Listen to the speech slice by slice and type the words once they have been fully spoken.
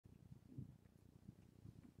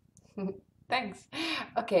Thanks.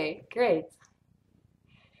 Okay, great.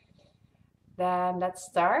 Then let's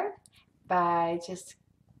start by just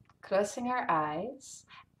closing our eyes,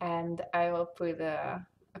 and I will put a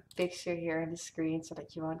picture here on the screen so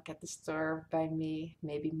that you won't get disturbed by me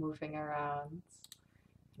maybe moving around.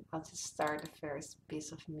 I'll just start the first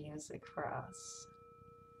piece of music for us.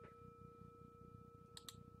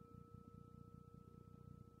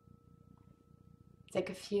 Take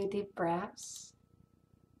a few deep breaths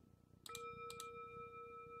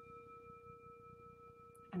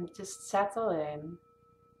and just settle in.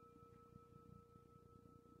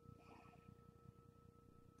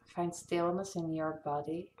 Find stillness in your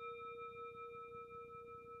body.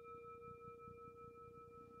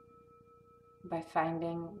 By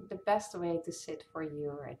finding the best way to sit for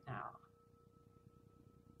you right now.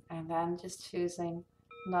 And then just choosing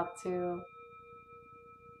not to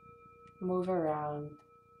move around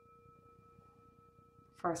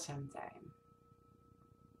for some time.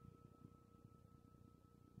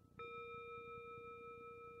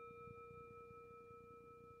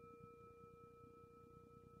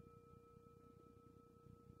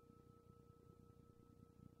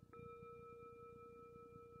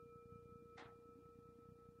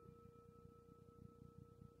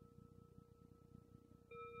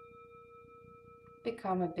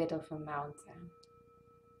 Become a bit of a mountain.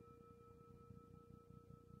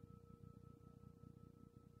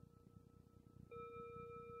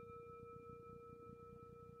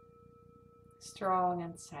 Strong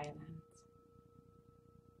and silent.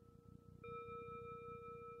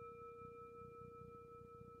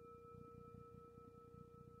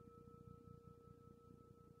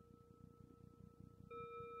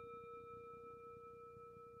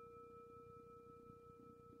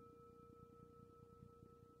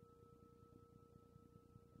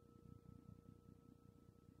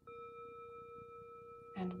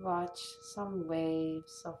 And watch some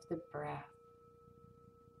waves of the breath.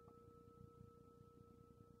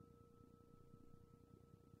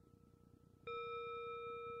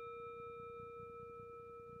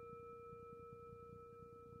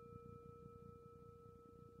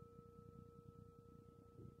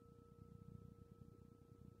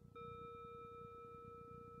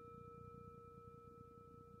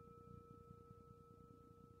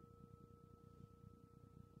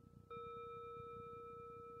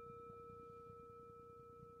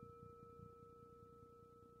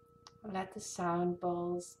 Let the sound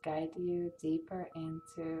bowls guide you deeper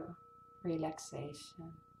into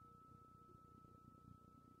relaxation.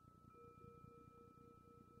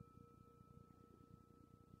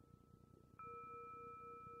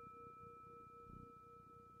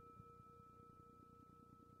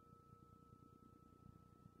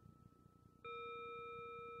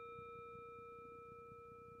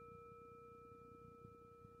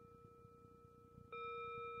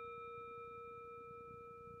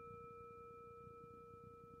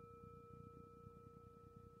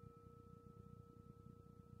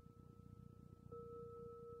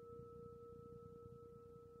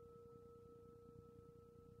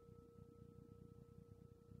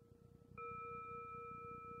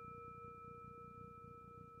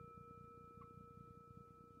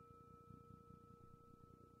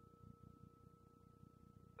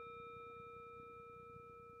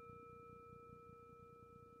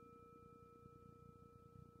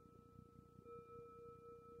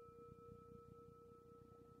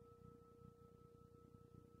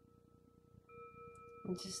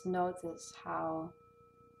 And just notice how,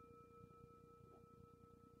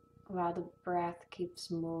 while the breath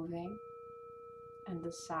keeps moving and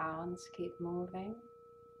the sounds keep moving,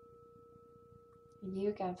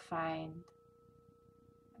 you can find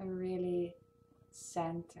a really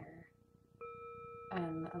center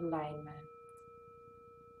and alignment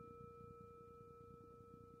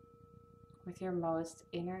with your most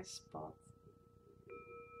inner spot.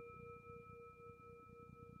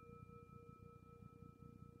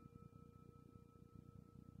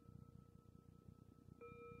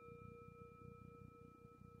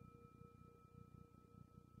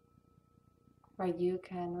 Where you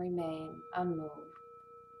can remain unmoved.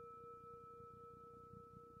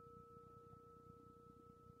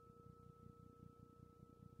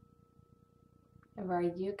 And where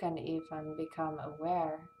you can even become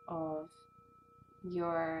aware of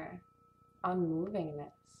your unmovingness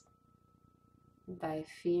by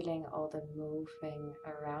feeling all the moving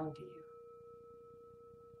around you.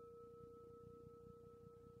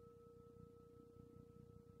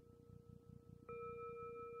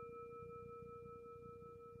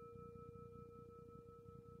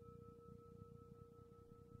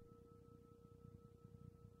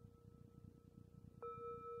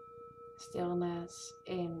 Stillness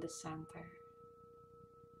in the center.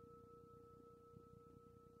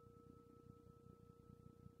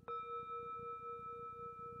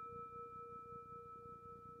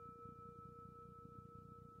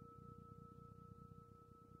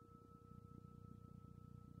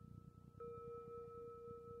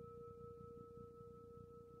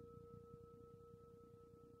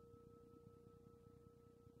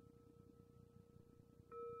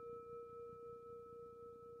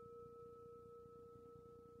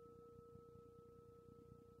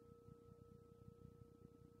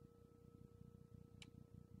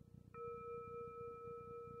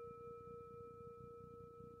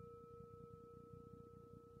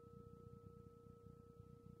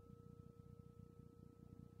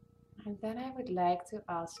 And then I would like to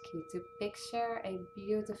ask you to picture a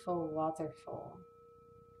beautiful waterfall.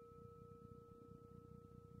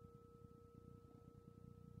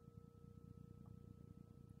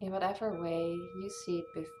 In whatever way you see it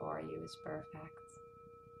before you is perfect.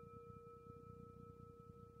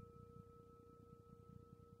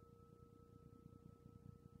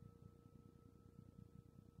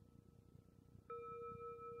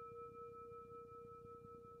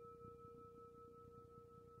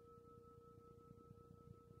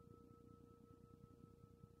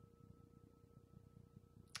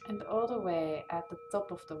 And all the way at the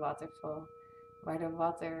top of the waterfall, where the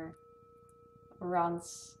water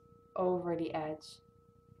runs over the edge,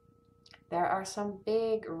 there are some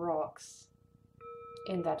big rocks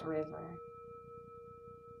in that river.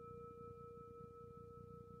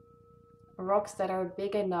 Rocks that are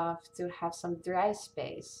big enough to have some dry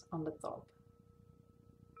space on the top.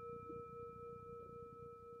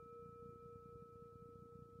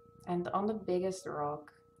 And on the biggest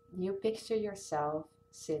rock, you picture yourself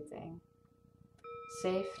sitting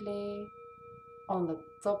safely on the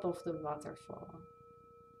top of the waterfall,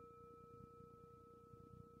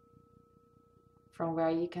 from where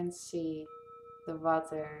you can see the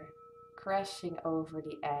water crashing over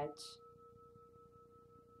the edge.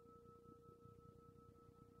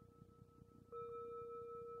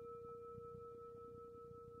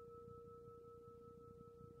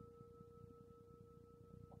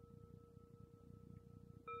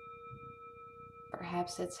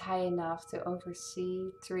 Perhaps it's high enough to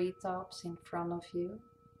oversee treetops in front of you.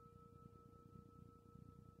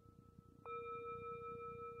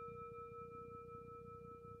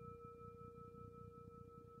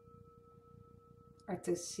 Or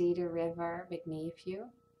to see the river beneath you.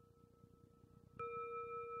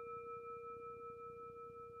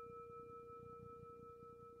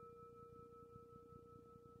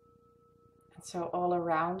 And so all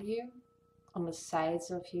around you, on the sides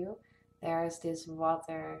of you, there is this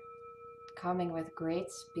water coming with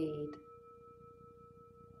great speed.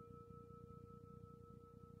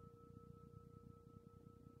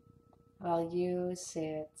 While you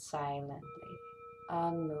sit silently,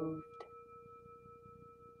 unmoved.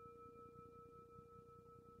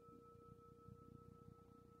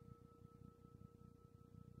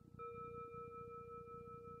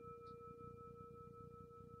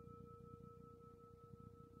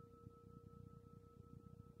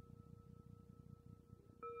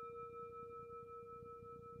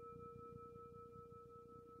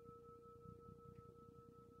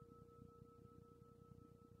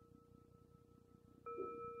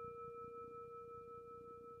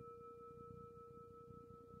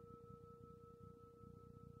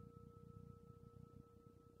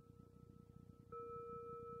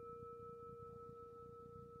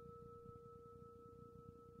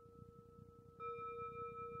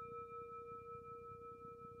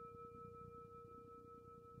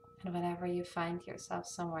 And whenever you find yourself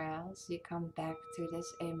somewhere else, you come back to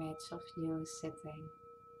this image of you sitting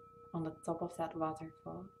on the top of that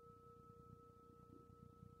waterfall.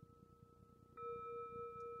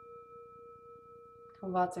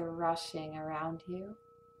 Water rushing around you,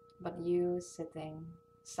 but you sitting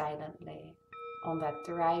silently on that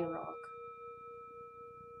dry rock,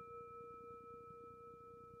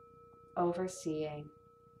 overseeing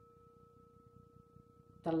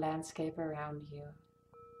the landscape around you.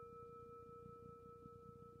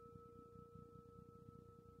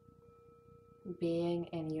 Being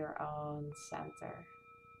in your own center.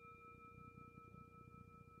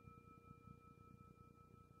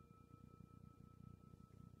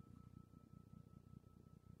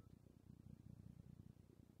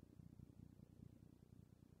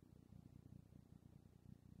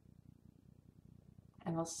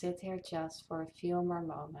 And we'll sit here just for a few more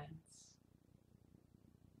moments.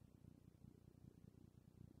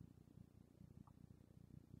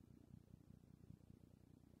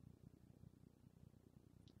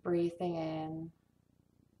 breathing in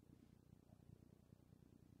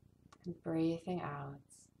and breathing out.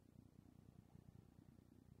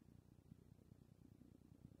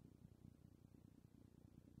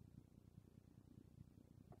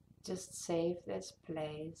 Just save this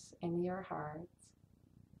place in your heart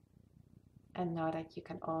and know that you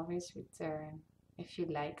can always return if you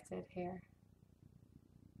liked it here.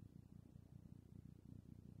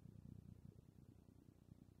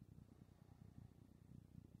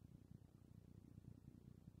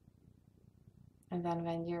 And then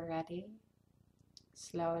when you're ready,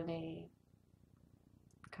 slowly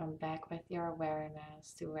come back with your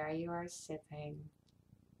awareness to where you are sitting.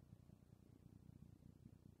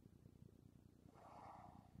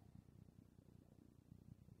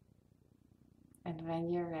 And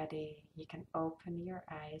when you're ready, you can open your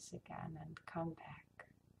eyes again and come back.